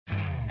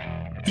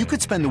You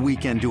could spend the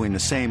weekend doing the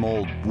same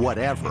old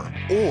whatever,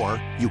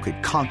 or you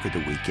could conquer the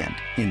weekend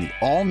in the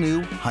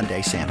all-new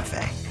Hyundai Santa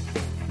Fe.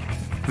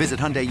 Visit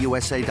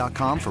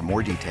HyundaiUSA.com for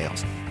more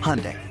details.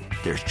 Hyundai,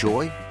 there's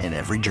joy in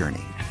every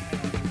journey.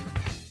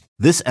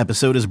 This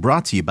episode is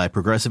brought to you by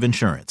Progressive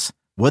Insurance.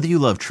 Whether you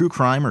love true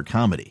crime or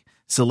comedy,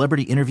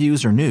 celebrity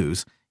interviews or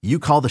news, you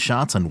call the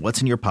shots on what's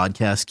in your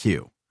podcast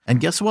queue. And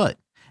guess what?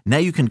 Now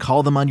you can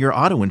call them on your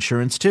auto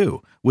insurance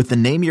too with the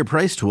Name Your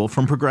Price tool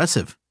from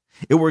Progressive.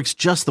 It works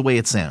just the way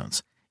it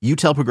sounds. You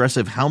tell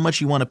Progressive how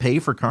much you want to pay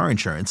for car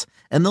insurance,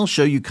 and they'll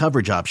show you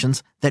coverage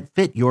options that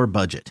fit your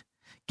budget.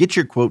 Get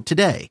your quote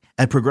today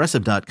at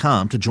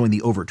Progressive.com to join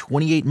the over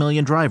 28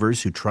 million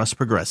drivers who trust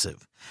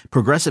Progressive.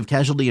 Progressive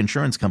Casualty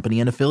Insurance Company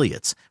and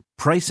Affiliates.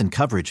 Price and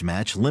coverage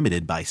match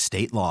limited by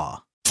state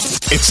law.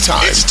 It's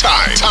time. It's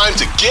time. Time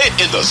to get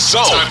in the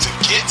zone. Time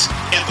to get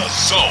in the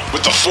zone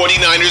with the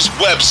 49ers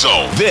Web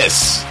Zone.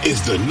 This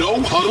is the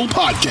No Huddle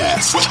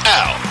Podcast with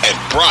Al and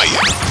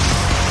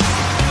Brian.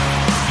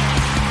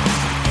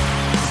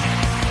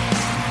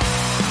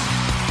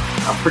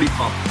 I'm pretty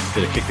pumped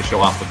to kick the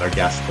show off with our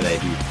guest today.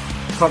 He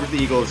covers the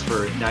Eagles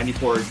for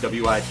 94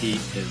 WIP,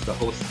 is the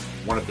host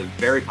of one of the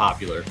very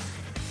popular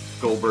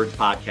Go Birds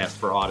podcasts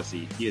for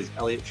Odyssey. He is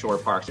Eliot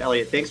Shorr-Parks.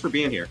 Eliot, thanks for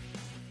being here.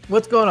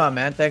 What's going on,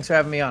 man? Thanks for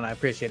having me on. I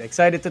appreciate it.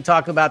 Excited to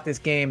talk about this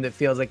game that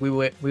feels like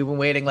we've been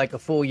waiting like a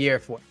full year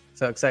for.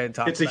 So excited to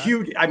talk about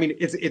it.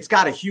 It's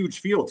got a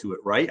huge feel to it,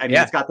 right? I mean,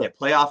 It's got that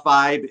playoff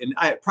vibe, and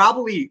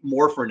probably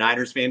more for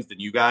Niners fans than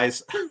you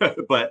guys,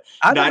 but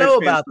I don't Niners know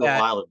fans about for a that.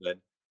 while have been.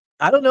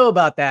 I don't know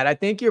about that. I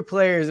think your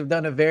players have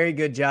done a very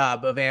good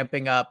job of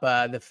amping up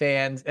the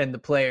fans and the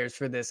players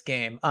for this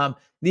game. The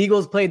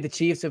Eagles played the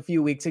Chiefs a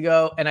few weeks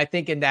ago, and I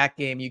think in that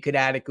game you could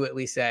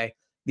adequately say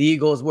the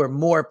Eagles were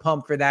more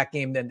pumped for that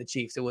game than the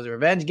Chiefs. It was a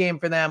revenge game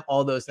for them,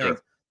 all those things.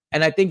 Sure.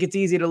 And I think it's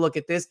easy to look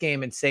at this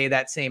game and say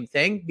that same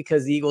thing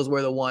because the Eagles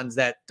were the ones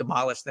that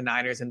demolished the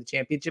Niners in the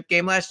championship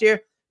game last year.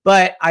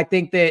 But I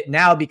think that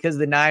now, because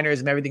the Niners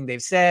and everything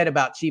they've said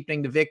about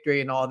cheapening the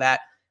victory and all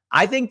that,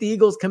 I think the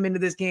Eagles come into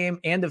this game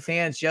and the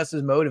fans just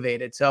as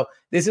motivated. So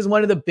this is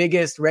one of the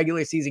biggest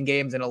regular season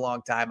games in a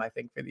long time, I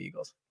think, for the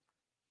Eagles.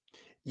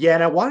 Yeah,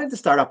 and I wanted to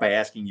start off by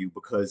asking you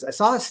because I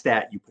saw a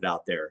stat you put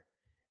out there.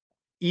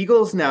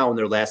 Eagles now in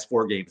their last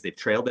 4 games, they've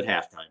trailed at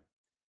halftime.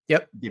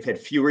 Yep. They've had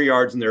fewer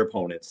yards than their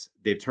opponents.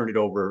 They've turned it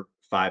over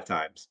 5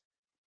 times.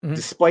 Mm-hmm.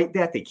 Despite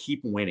that, they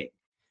keep winning.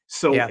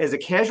 So as a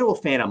casual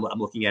fan, I'm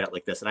looking at it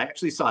like this. And I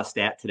actually saw a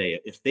stat today.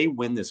 If they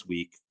win this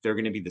week, they're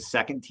going to be the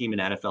second team in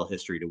NFL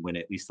history to win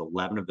at least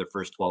 11 of their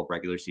first 12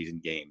 regular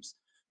season games,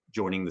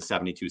 joining the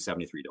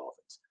 72-73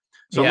 Dolphins.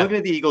 So I'm looking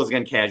at the Eagles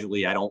again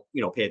casually. I don't,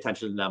 pay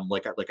attention to them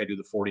like I do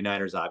the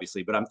 49ers,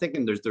 obviously. But I'm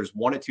thinking there's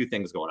one of two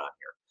things going on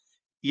here.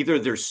 Either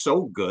they're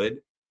so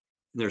good,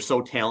 they're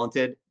so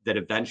talented that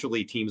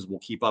eventually teams will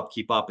keep up,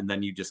 and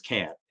then you just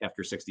can't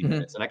after 60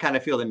 minutes. And I kind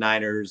of feel the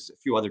Niners, a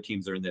few other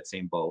teams are in that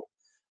same boat.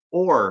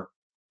 Or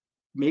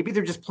maybe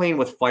they're just playing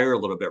with fire a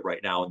little bit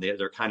right now, and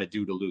they're kind of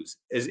due to lose.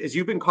 As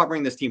you've been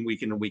covering this team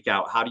week in and week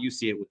out, how do you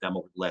see it with them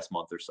over the last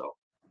month or so?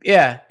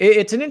 Yeah,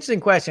 it's an interesting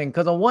question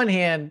because on one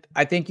hand,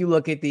 I think you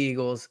look at the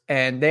Eagles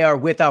and they are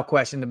without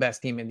question the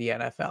best team in the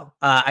NFL.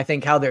 I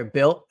think how they're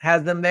built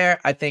has them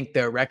there. I think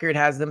their record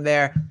has them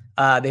there.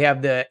 They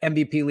have the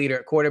MVP leader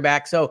at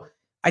quarterback. So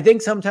I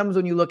think sometimes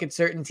when you look at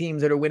certain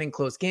teams that are winning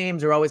close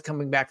games or always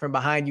coming back from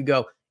behind, you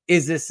go,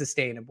 is this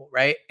sustainable,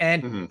 right?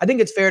 And I think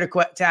it's fair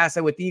to ask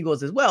that with the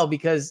Eagles as well,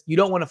 because you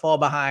don't want to fall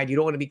behind. You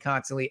don't want to be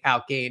constantly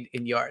outgained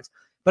in yards.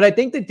 But I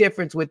think the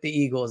difference with the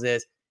Eagles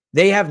is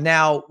they have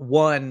now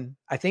won.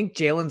 I think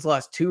Jalen's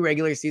lost 2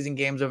 regular season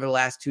games over the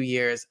last 2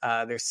 years.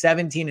 They're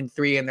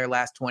 17-3 in their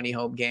last 20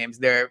 home games.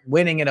 They're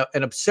winning an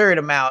absurd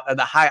amount of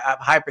the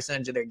high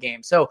percentage of their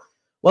games. So,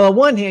 well, on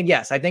one hand,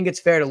 yes, I think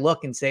it's fair to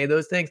look and say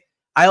those things.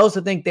 I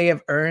also think they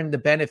have earned the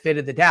benefit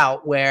of the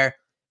doubt where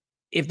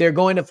if they're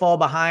going to fall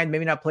behind,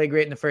 maybe not play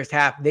great in the first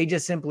half, they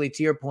just simply,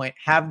 to your point,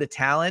 have the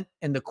talent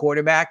and the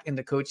quarterback and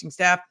the coaching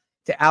staff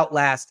to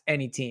outlast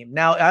any team.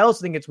 Now, I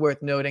also think it's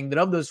worth noting that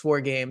of those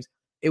 4 games,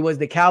 it was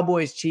the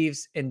Cowboys,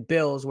 Chiefs, and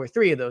Bills were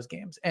 3 of those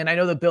games. And I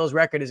know the Bills'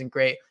 record isn't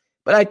great,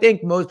 but I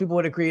think most people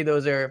would agree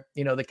those are,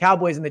 the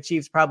Cowboys and the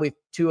Chiefs, probably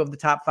 2 of the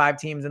top 5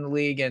 teams in the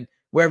league. And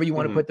wherever you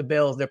want to put the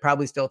Bills, they're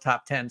probably still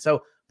top 10.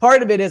 So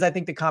part of it is I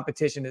think the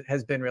competition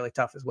has been really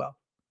tough as well.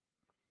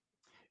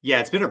 Yeah,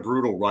 it's been a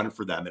brutal run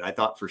for them, and I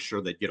thought for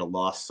sure they'd get a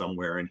loss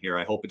somewhere in here.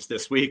 I hope it's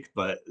this week,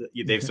 but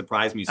they've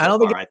surprised me so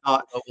far. I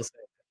thought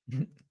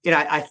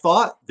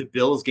the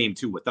Bills game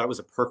too. I thought it was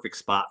a perfect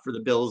spot for the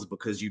Bills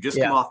because you just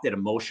come off that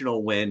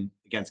emotional win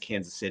against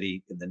Kansas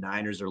City, and the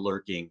Niners are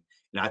lurking.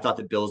 And I thought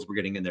the Bills were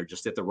getting in there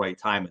just at the right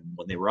time. And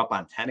when they were up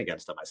on 10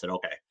 against them, I said,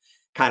 okay,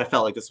 kind of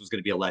felt like this was going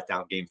to be a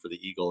letdown game for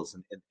the Eagles,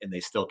 and they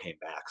still came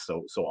back.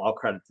 So all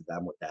credit to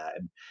them with that.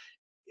 And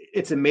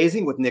it's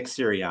amazing with Nick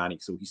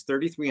Sirianni. So he's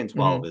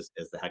 33-12 as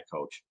the head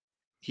coach.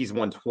 He's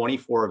won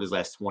 24 of his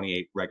last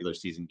 28 regular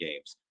season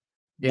games.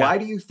 Yeah. Why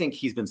do you think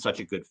he's been such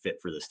a good fit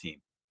for this team?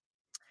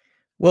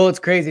 Well, it's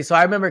crazy. So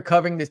I remember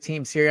covering this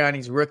team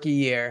Sirianni's rookie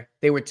year.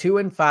 They were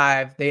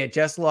 2-5. They had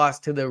just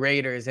lost to the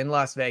Raiders in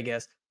Las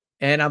Vegas.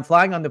 And I'm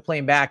flying on the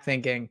plane back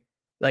thinking,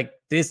 like,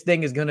 this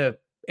thing is going to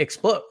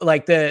explode.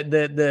 Like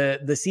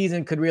the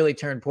season could really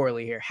turn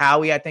poorly here.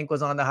 Howie, I think,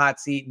 was on the hot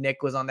seat.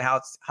 Nick was on the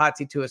hot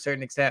seat to a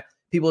certain extent.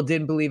 People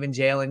didn't believe in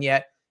Jalen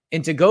yet.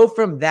 And to go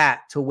from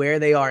that to where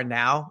they are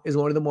now is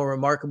one of the more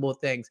remarkable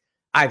things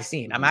I've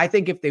seen. I mean, I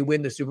think if they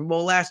win the Super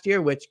Bowl last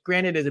year, which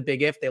granted is a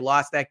big if, they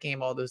lost that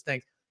game, all those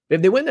things. But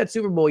if they win that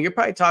Super Bowl, you're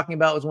probably talking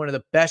about was one of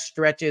the best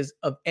stretches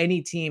of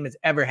any team has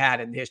ever had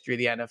in the history of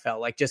the NFL,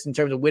 like just in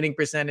terms of winning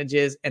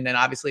percentages. And then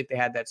obviously if they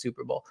had that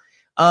Super Bowl.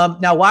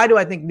 Now, why do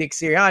I think Nick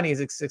Sirianni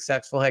is a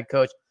successful head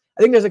coach?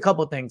 I think there's a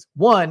couple of things.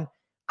 One,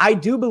 I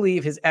do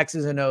believe his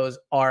X's and O's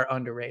are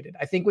underrated.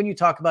 I think when you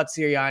talk about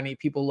Sirianni,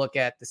 people look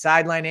at the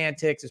sideline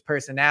antics, his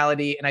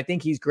personality, and I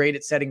think he's great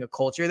at setting a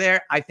culture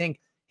there. I think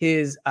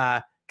his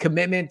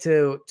commitment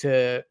to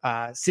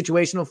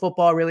situational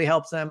football really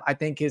helps them. I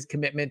think his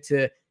commitment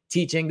to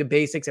teaching the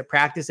basics at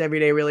practice every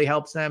day really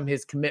helps them.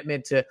 His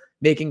commitment to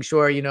making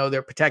sure,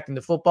 they're protecting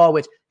the football,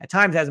 which at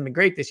times hasn't been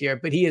great this year,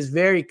 but he is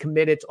very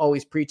committed to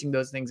always preaching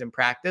those things in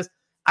practice.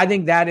 I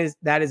think that is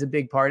a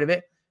big part of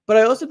it. But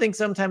I also think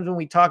sometimes when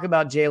we talk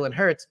about Jalen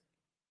Hurts,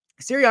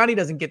 Sirianni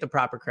doesn't get the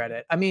proper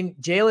credit. I mean,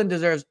 Jalen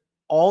deserves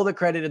all the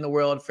credit in the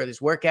world for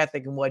this work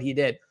ethic and what he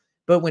did.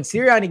 But when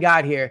Sirianni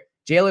got here,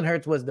 Jalen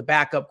Hurts was the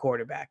backup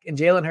quarterback. And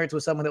Jalen Hurts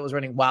was someone that was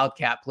running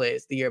wildcat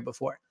plays the year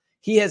before.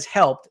 He has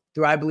helped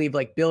through, I believe,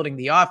 like building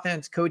the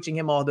offense, coaching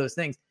him, all those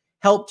things,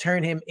 helped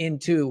turn him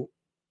into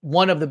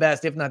one of the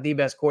best, if not the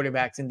best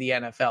quarterbacks in the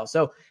NFL.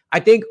 So I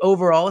think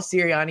overall,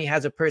 Sirianni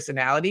has a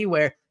personality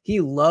where he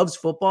loves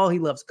football. He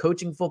loves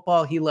coaching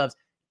football. He loves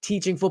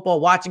teaching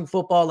football, watching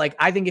football. Like,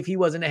 I think if he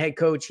wasn't a head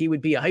coach, he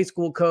would be a high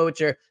school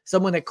coach or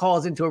someone that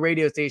calls into a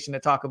radio station to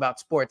talk about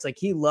sports. Like,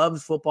 he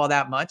loves football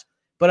that much.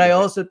 But I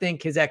also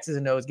think his X's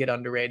and O's get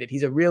underrated.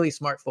 He's a really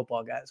smart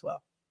football guy as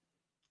well.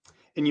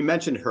 And you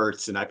mentioned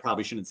Hurts, and I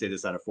probably shouldn't say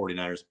this on a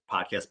 49ers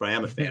podcast, but I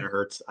am a fan of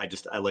Hurts.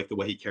 I like the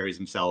way he carries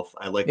himself.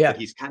 I like that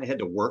he's kind of had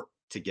to work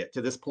to get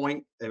to this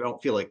point. I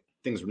don't feel like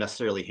things were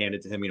necessarily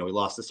handed to him. He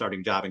lost the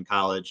starting job in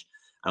college.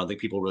 I don't think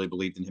people really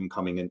believed in him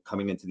coming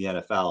into the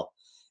NFL.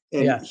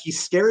 And he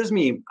scares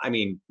me, I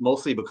mean,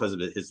 mostly because of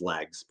his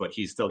legs, but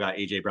he's still got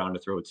A.J. Brown to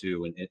throw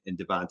to and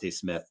Devontae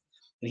Smith.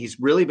 And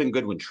he's really been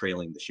good when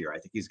trailing this year. I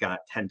think he's got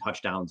 10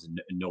 touchdowns and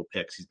no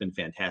picks. He's been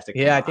fantastic.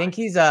 Yeah, I think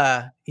he's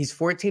 14-0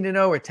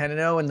 or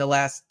 10-0 in the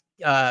last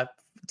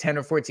 10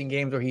 or 14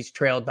 games where he's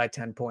trailed by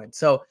 10 points.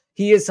 So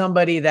he is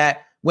somebody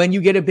that when you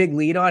get a big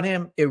lead on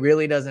him, it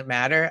really doesn't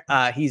matter.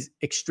 He's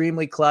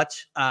extremely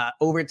clutch.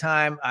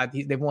 Overtime,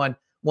 they've won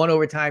one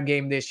overtime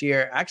game this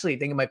year. Actually, I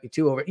think it might be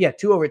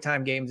two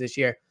overtime games this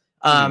year.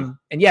 And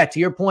to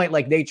your point,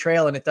 like they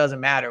trail and it doesn't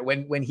matter.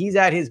 When he's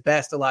at his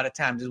best, a lot of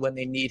times is when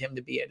they need him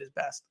to be at his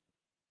best.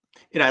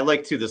 And I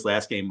like too this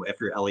last game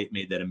after Eliot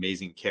made that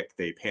amazing kick,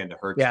 they panned to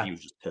Hurts. Yeah. He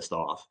was just pissed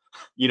off.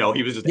 He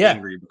was just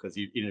angry because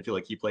he didn't feel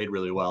like he played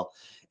really well.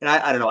 And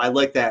I don't know. I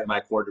like that in my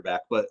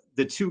quarterback. But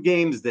the two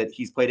games that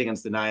he's played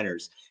against the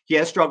Niners, he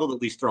has struggled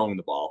at least throwing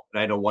the ball.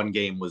 And I know one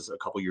game was a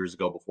couple years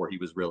ago before he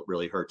was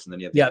really hurt. And then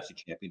you have the NFC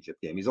Championship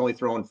game. He's only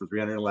thrown for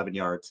 311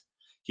 yards.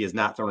 He has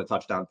not thrown a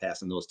touchdown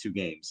pass in those two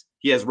games.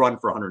 He has run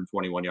for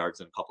 121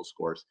 yards and a couple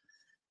scores.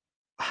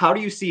 How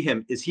do you see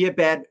him? Is he is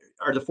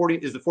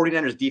the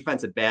 49ers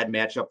defense a bad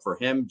matchup for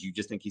him? Do you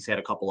just think he's had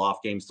a couple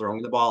off games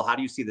throwing the ball? How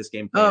do you see this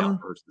game playing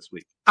out first this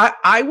week?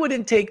 I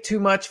wouldn't take too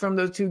much from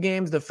those two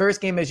games. The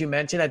first game, as you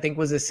mentioned, I think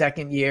was the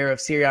second year of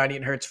Sirianni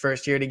and Hurts'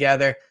 first year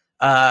together.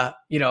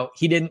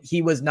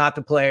 He was not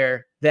the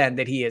player then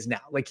that he is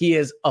now. Like, he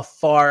is a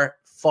far,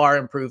 far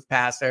improved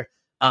passer.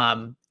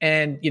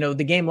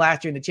 The game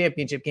last year in the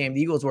championship game,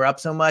 the Eagles were up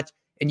so much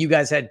and you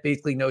guys had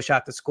basically no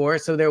shot to score.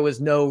 So there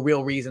was no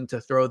real reason to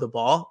throw the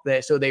ball.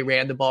 So they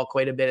ran the ball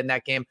quite a bit in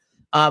that game.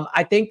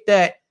 I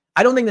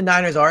don't think the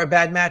Niners are a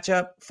bad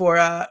matchup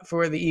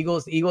for the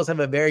Eagles. The Eagles have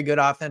a very good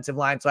offensive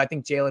line. So I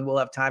think Jalen will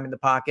have time in the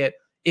pocket.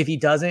 If he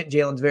doesn't,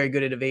 Jalen's very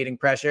good at evading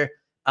pressure.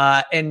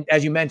 And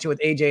as you mentioned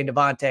with AJ and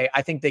Devontae,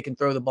 I think they can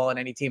throw the ball in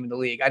any team in the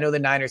league. I know the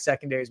Niners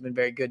secondary has been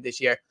very good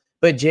this year,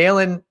 but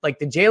Jalen, like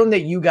the Jalen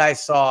that you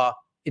guys saw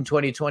in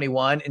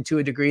 2021 and to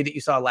a degree that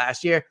you saw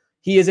last year,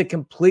 he is a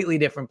completely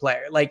different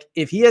player. Like,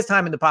 if he has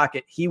time in the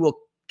pocket, he will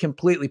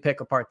completely pick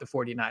apart the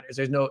 49ers.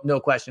 There's no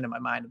question in my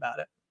mind about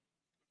it.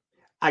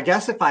 I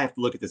guess if I have to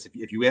look at this,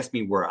 if you ask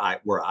me where I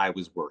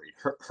was worried,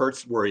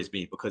 Hurts worries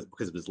me because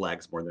of his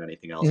legs more than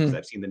anything else. Because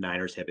I've seen the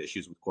Niners have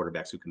issues with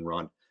quarterbacks who can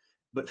run,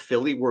 but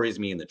Philly worries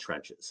me in the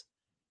trenches.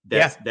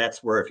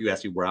 That's where, if you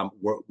ask me where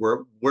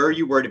are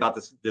you worried about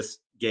this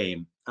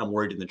game? I'm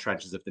worried in the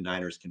trenches if the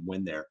Niners can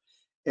win there.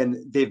 And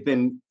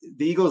the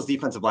Eagles'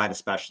 defensive line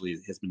especially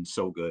has been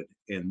so good.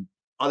 And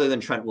other than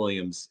Trent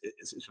Williams,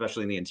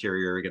 especially in the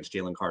interior against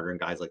Jalen Carter and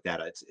guys like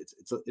that,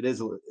 it is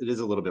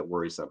a little bit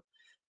worrisome.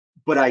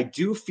 But I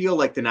do feel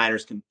like the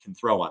Niners can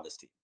throw on this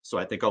team. So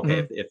I think,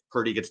 if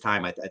Purdy gets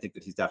time, I think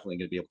that he's definitely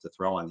going to be able to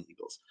throw on the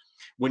Eagles.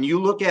 When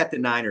you look at the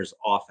Niners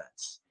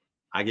offense,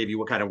 I gave you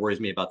what kind of worries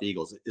me about the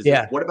Eagles.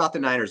 What about the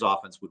Niners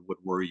offense would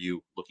worry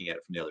you looking at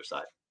it from the other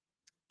side?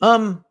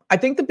 I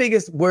think the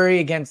biggest worry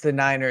against the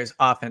Niners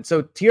offense.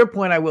 So to your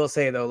point, I will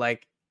say though,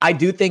 like, I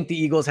do think the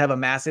Eagles have a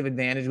massive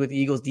advantage with the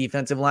Eagles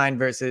defensive line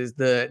versus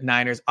the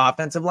Niners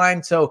offensive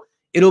line. So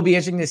it'll be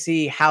interesting to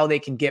see how they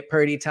can get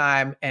Purdy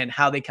time and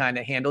how they kind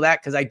of handle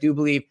that. Cause I do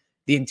believe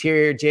the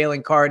interior,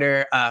 Jalen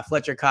Carter,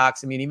 Fletcher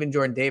Cox, I mean, even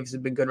Jordan Davis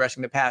has been good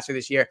rushing the passer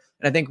this year.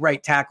 And I think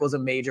right tackle is a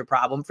major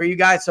problem for you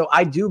guys. So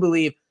I do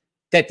believe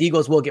that the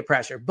Eagles will get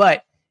pressure,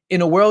 but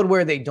in a world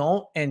where they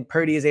don't, and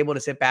Purdy is able to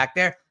sit back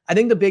there, I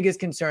think the biggest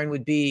concern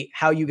would be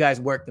how you guys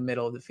work the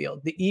middle of the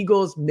field. The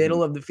Eagles'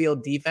 middle of the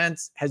field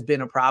defense has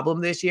been a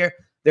problem this year.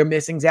 They're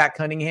missing Zach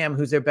Cunningham,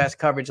 who's their best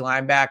coverage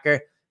linebacker.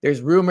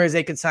 There's rumors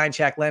they could sign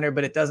Shaq Leonard,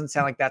 but it doesn't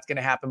sound like that's going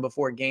to happen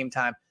before game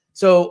time.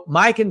 So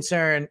my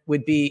concern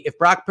would be if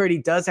Brock Purdy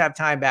does have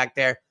time back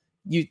there,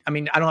 I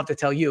don't have to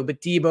tell you,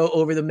 but Debo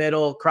over the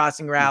middle,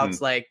 crossing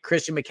routes, like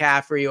Christian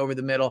McCaffrey over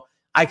the middle,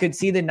 I could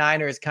see the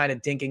Niners kind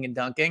of dinking and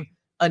dunking.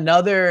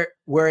 Another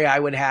worry I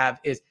would have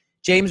is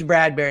James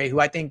Bradbury, who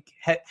I think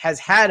has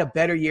had a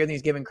better year than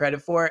he's given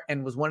credit for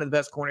and was one of the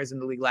best corners in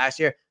the league last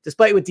year,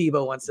 despite what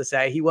Debo wants to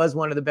say. He was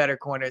one of the better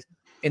corners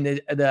in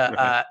the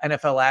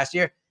NFL last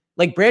year.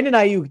 Like Brandon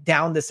Ayuk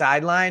down the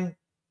sideline,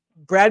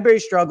 Bradbury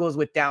struggles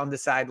with down the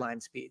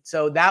sideline speed.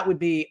 So that would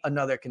be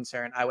another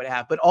concern I would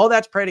have. But all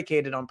that's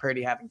predicated on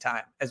Purdy having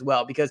time as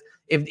well, because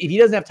if he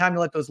doesn't have time to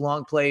let those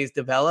long plays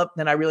develop,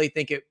 then I really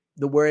think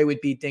the worry would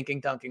be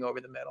dinking dunking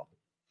over the middle.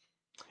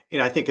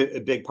 I think a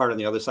big part on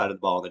the other side of the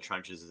ball in the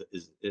trenches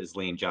is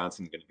Lane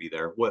Johnson going to be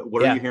there.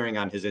 What are you hearing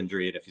on his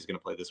injury and if he's going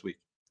to play this week?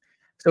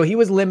 So he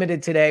was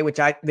limited today, which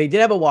they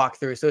did have a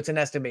walkthrough, so it's an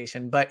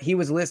estimation, but he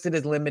was listed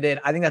as limited.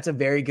 I think that's a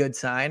very good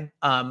sign.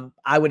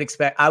 I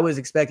was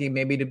expecting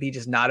maybe to be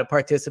just not a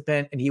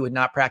participant and he would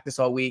not practice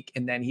all week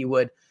and then he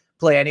would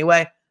play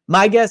anyway.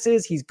 My guess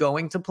is he's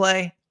going to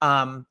play.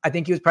 I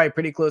think he was probably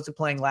pretty close to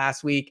playing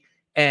last week.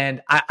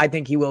 And I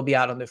think he will be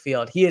out on the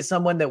field. He is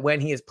someone that when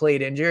he has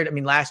played injured, I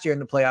mean, last year in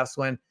the playoffs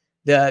when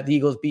the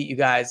Eagles beat you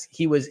guys,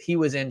 he was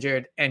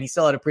injured and he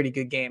still had a pretty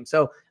good game.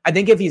 So I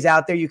think if he's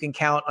out there, you can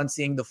count on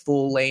seeing the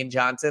full Lane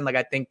Johnson. Like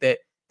I think that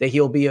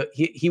he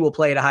will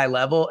play at a high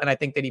level, and I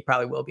think that he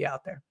probably will be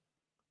out there.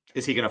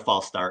 Is he going to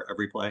false start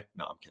every play?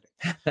 No,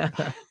 I'm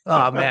kidding.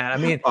 Oh man. I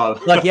mean,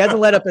 look, he hasn't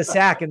let up a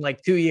sack in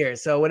like 2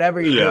 years. So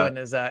whatever you're doing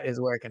is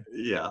working.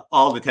 Yeah.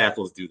 All the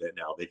tackles do that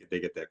now. They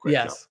get that quick.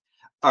 Yes. Jump.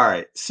 All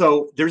right.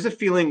 So there's a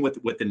feeling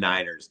with the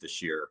Niners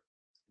this year,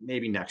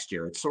 maybe next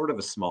year, it's sort of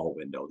a small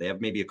window. They have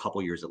maybe a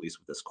couple years at least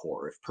with this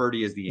core. If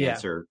Purdy is the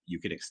answer, you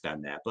can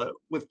extend that. But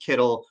with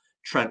Kittle,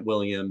 Trent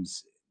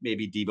Williams,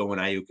 maybe Debo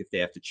and Ayuk, if they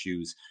have to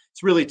choose,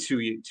 it's really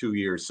 2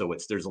 years. So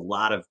there's a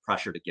lot of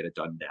pressure to get it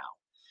done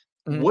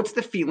now. Mm-hmm. What's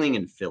the feeling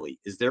in Philly?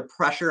 Is there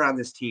pressure on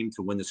this team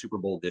to win the Super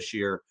Bowl this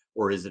year?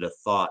 Or is it a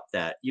thought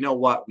that, you know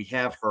what, we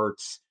have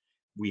Hurts,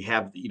 we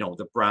have,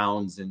 the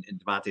Browns and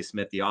Devontae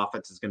Smith. The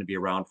offense is going to be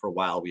around for a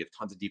while. We have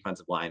tons of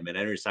defensive linemen.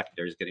 And your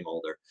secondary is getting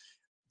older.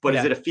 But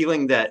is it a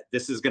feeling that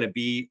this is going to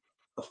be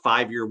a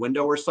 5-year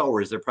window or so,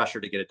 or is there pressure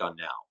to get it done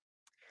now?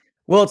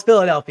 Well, it's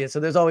Philadelphia,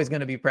 so there's always going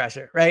to be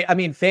pressure, right? I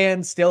mean,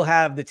 fans still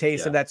have the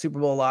taste of that Super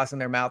Bowl loss in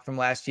their mouth from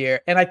last year.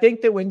 And I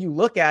think that when you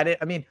look at it,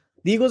 I mean,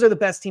 the Eagles are the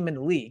best team in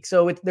the league.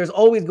 So there's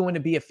always going to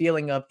be a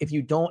feeling of if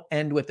you don't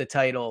end with the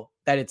title,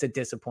 that it's a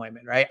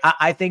disappointment, right?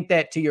 I think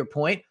that to your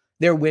point,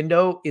 their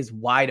window is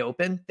wide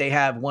open. They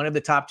have one of the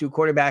top 2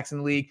 quarterbacks in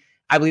the league.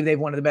 I believe they have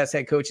one of the best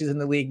head coaches in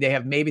the league. They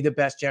have maybe the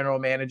best general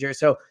manager.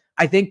 So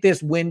I think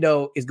this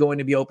window is going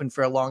to be open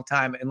for a long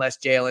time unless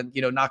Jalen,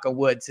 knock on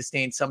wood,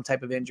 sustains some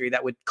type of injury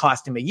that would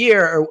cost him a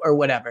year or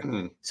whatever.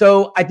 Mm-hmm.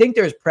 So I think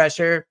there's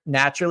pressure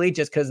naturally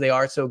just because they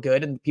are so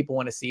good and people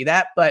want to see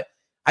that. But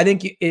I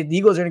think the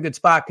Eagles are in a good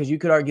spot because you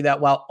could argue that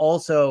while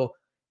also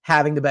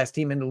having the best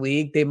team in the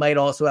league, they might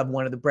also have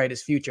one of the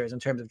brightest futures in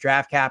terms of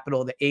draft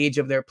capital, the age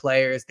of their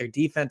players, their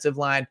defensive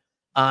line.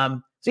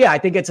 So yeah, I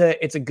think it's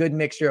a good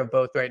mixture of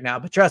both right now.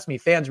 But trust me,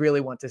 fans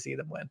really want to see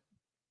them win.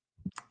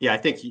 Yeah, I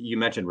think you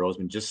mentioned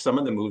Roseman. Just some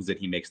of the moves that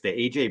he makes. The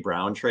A.J.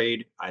 Brown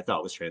trade, I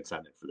thought was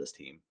transcendent for this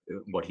team.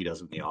 What he does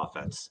in the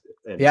offense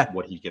and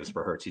what he gives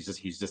for Hurts.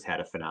 He's just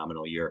had a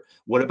phenomenal year.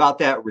 What about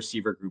that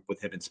receiver group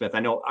with him and Smith? I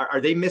know, are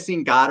they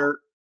missing Goddard,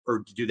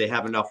 or do they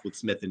have enough with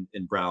Smith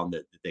and Brown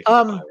that they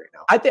can buy right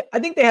now? I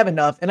think they have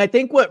enough. And I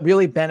think what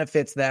really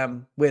benefits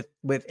them with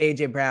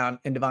A.J. Brown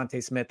and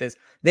Devontae Smith is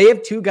they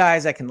have 2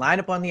 guys that can line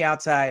up on the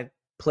outside,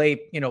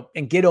 play,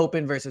 and get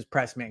open versus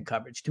press man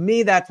coverage. To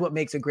me, that's what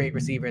makes a great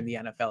receiver in the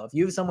NFL. If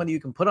you have someone you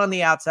can put on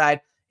the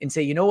outside and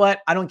say, you know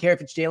what, I don't care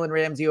if it's Jalen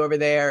Ramsey over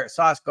there or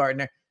Sauce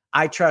Gardner,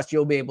 I trust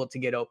you'll be able to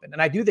get open.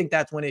 And I do think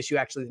that's one issue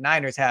actually the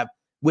Niners have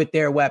with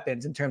their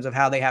weapons in terms of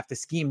how they have to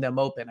scheme them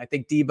open. I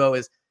think Debo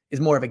is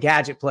more of a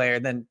gadget player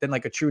than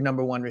like a true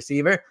number 1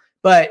 receiver.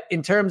 But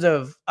in terms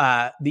of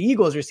the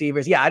Eagles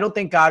receivers, I don't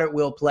think Goddard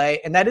will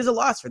play. And that is a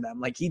loss for them.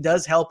 Like he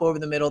does help over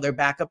the middle. Their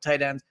backup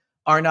tight ends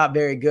are not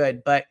very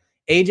good, but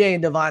AJ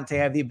and Devontae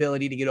have the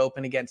ability to get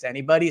open against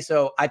anybody.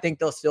 So I think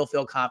they'll still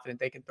feel confident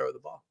they can throw the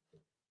ball.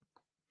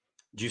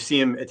 Do you see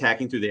him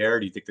attacking through the air, or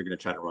do you think they're going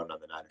to try to run on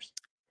the Niners?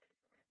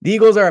 The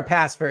Eagles are a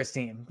pass first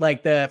team.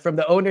 Like from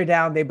the owner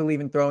down, they believe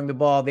in throwing the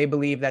ball. They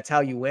believe that's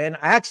how you win.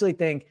 I actually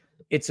think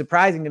it's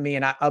surprising to me,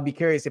 and I'll be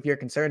curious if you're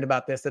concerned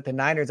about this, that the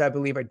Niners, I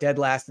believe, are dead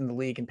last in the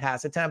league in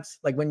pass attempts.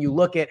 Like when you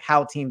look at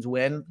how teams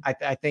win,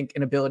 I think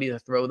an ability to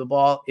throw the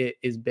ball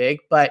is big,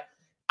 but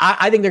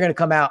I think they're going to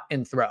come out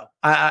and throw.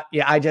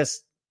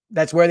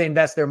 That's where they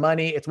invest their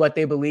money. It's what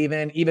they believe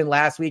in. Even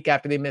last week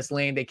after they missed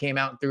Lane, they came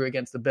out and threw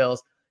against the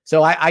Bills.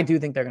 So I do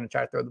think they're going to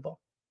try to throw the ball.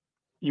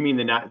 You mean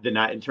the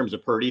not in terms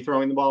of Purdy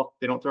throwing the ball?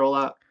 They don't throw a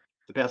lot.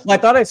 The pass. Well, I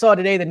thought I saw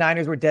today the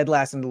Niners were dead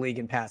last in the league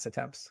in pass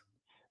attempts.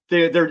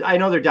 I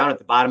know they're down at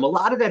the bottom. A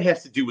lot of that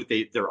has to do with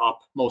they're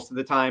up most of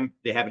the time.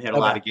 They haven't had a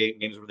lot of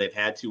games where they've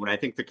had to. And I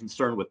think the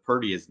concern with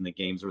Purdy is in the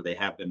games where they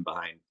have been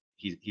behind.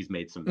 He's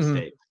made some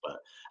mistakes, but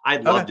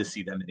I'd love to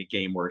see them in a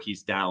game where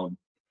he's down,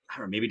 I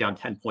don't know, maybe down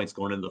 10 points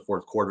going into the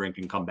fourth quarter and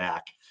can come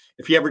back.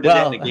 If he ever did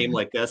that in a game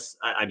like this,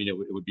 I mean, it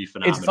would be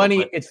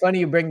phenomenal. It's funny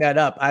you bring that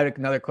up. I have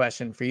another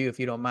question for you, if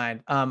you don't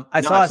mind.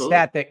 I saw a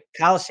stat that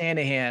Kyle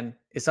Shanahan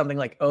is something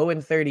like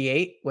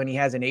 0-38 when he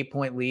has an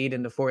 8-point lead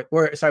in the fourth,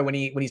 when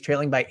he's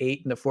trailing by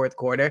 8 in the fourth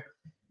quarter.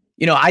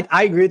 You know,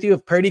 I agree with you.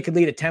 If Purdy could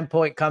lead a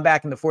 10-point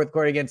comeback in the fourth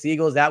quarter against the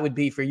Eagles, that would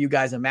be for you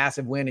guys a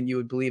massive win and you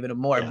would believe in him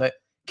more. Yeah. But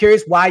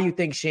curious why you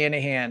think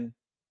Shanahan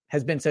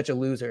has been such a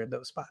loser in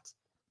those spots.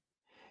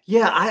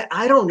 Yeah,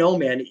 I don't know,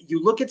 man.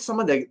 You look at some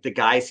of the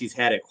guys he's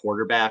had at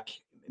quarterback,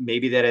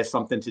 maybe that has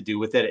something to do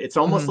with it. It's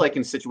almost like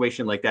in a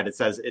situation like that, it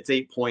says it's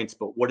 8 points,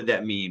 but what did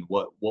that mean?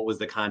 What was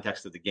the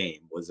context of the game?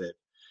 Was it,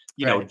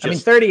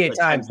 just 38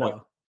 times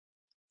though.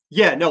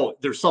 Yeah, no,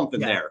 there's something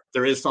there.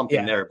 There is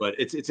something there, but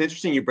it's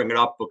interesting you bring it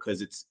up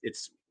because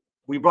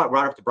we brought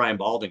up to Brian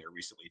Baldinger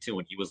recently too,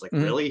 and he was like,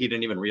 really? He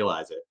didn't even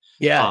realize it.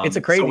 Yeah, it's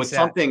a crazy so it's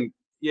something.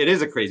 It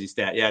is a crazy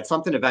stat. Yeah, it's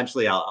something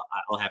eventually I'll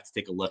have to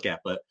take a look at.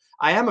 But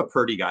I am a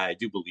Purdy guy. I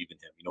do believe in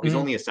him. He's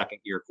only a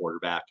second-year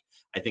quarterback.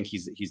 I think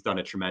he's done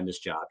a tremendous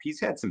job. He's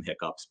had some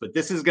hiccups, but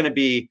this is going to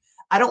be,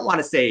 I don't want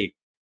to say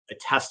a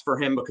test for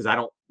him because I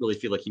don't really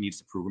feel like he needs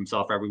to prove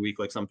himself every week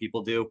like some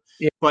people do.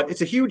 Yeah. But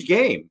it's a huge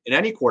game. In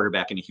any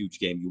quarterback in a huge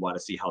game, you want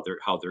to see how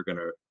they're going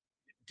to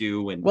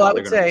do and how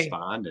they're going to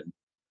respond. And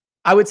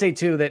I would say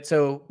too that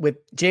so with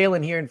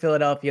Jalen here in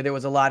Philadelphia, there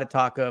was a lot of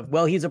talk of,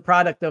 well, he's a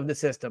product of the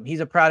system.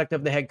 He's a product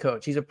of the head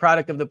coach. He's a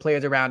product of the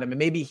players around him. And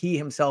maybe he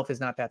himself is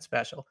not that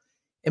special.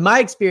 In my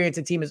experience,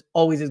 a team is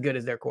always as good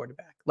as their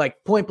quarterback,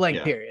 like point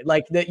blank period.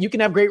 Like that you can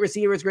have great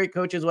receivers, great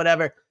coaches,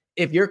 whatever.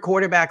 If your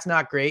quarterback's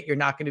not great, you're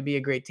not going to be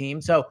a great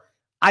team. So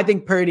I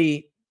think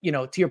Purdy,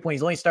 to your point,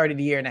 he's only started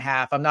a year and a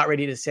half. I'm not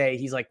ready to say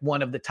he's like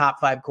one of the top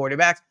 5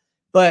 quarterbacks,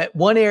 but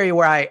one area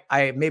where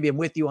I maybe am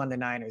with you on the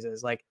Niners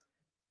is like,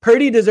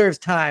 Purdy deserves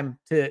time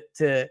to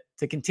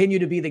continue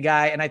to be the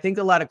guy. And I think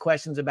a lot of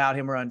questions about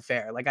him are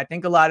unfair. Like I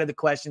think a lot of the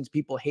questions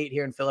people hate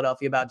here in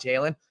Philadelphia about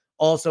Jalen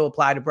also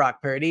apply to Brock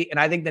Purdy. And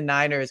I think the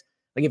Niners,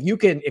 like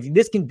if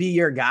this can be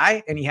your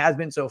guy, and he has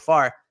been so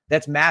far,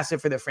 that's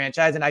massive for the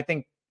franchise. And I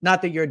think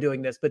not that you're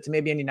doing this, but to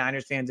maybe any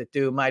Niners fans that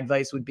do, my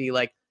advice would be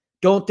like,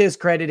 don't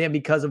discredit him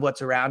because of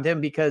what's around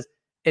him, because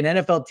an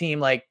NFL team,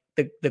 like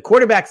the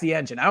quarterback's the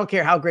engine. I don't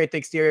care how great the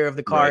exterior of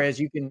the car is.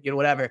 You can,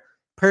 whatever.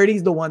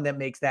 Purdy's the one that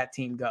makes that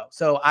team go.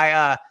 So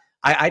I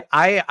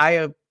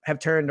have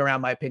turned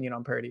around my opinion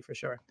on Purdy for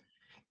sure.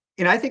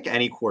 And I think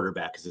any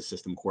quarterback is a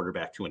system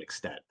quarterback to an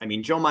extent. I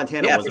mean, Joe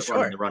Montana wasn't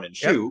running the run and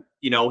shoot.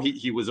 Yep.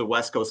 He was a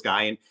West Coast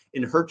guy,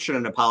 and Hurts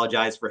shouldn't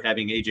apologize for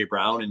having A.J.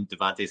 Brown and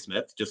Devontae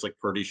Smith, just like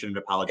Purdy shouldn't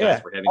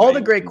apologize for having all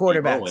the great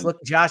quarterbacks.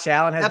 Look, Josh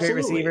Allen has great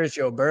receivers.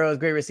 Joe Burrow has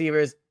great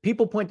receivers.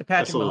 People point to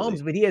Patrick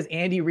Mahomes, but he has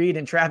Andy Reid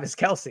and Travis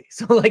Kelce.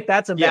 So like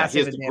that's a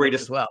massive advantage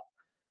as well.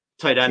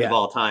 Tight end of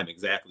all time.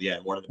 Exactly. Yeah.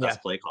 And one of the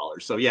best play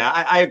callers. So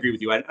I agree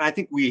with you. I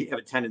think we have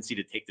a tendency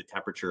to take the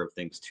temperature of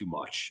things too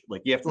much.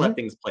 Like you have to let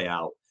things play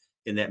out,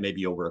 and that may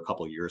be over a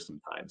couple of years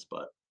sometimes,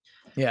 but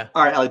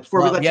all right, Eliot,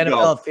 before we let you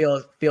go, the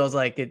NFL feels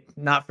like it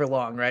not for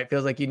long, right?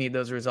 Feels like you need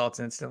those results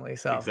instantly.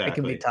 So it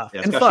can be tough.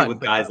 Yeah, and especially fun, with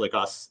guys like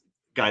us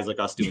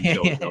doing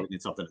shows, we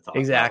need something to talk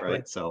about,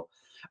 right? So,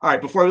 all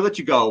right, before we let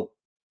you go,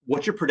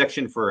 what's your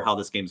prediction for how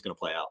this game's going to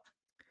play out?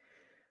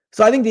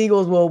 So I think the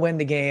Eagles will win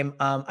the game.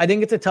 I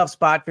think it's a tough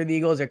spot for the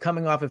Eagles. They're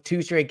coming off of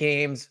 2 straight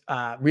games,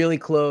 really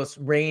close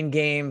rain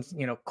games,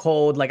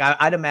 cold. Like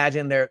I'd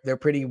imagine they're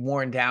pretty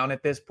worn down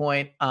at this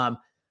point.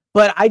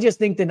 But I just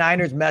think the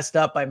Niners messed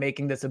up by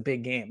making this a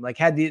big game. Like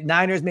had the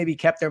Niners maybe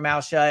kept their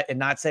mouth shut and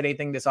not said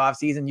anything this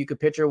offseason, you could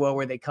picture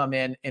where they come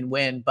in and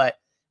win. But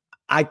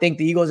I think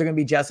the Eagles are going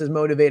to be just as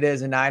motivated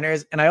as the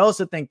Niners. And I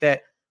also think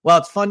that while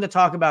it's fun to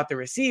talk about the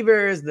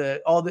receivers,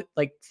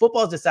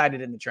 football's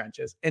decided in the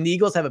trenches, and the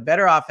Eagles have a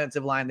better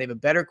offensive line. They have a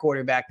better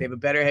quarterback. They have a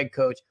better head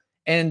coach,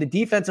 and the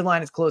defensive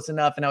line is close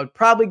enough. And I would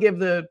probably give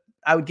the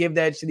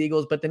edge to the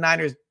Eagles, but the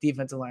Niners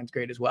defensive line is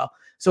great as well.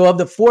 So of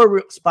the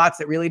 4 spots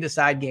that really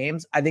decide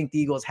games, I think the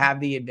Eagles have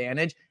the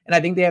advantage, and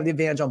I think they have the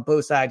advantage on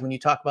both sides when you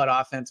talk about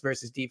offense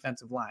versus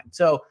defensive line.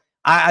 So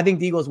I think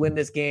the Eagles win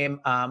this game.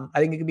 I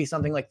think it could be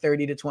something like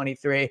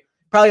 30-23.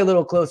 Probably a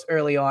little close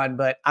early on,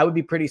 but I would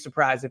be pretty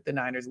surprised if the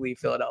Niners leave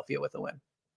Philadelphia with a win.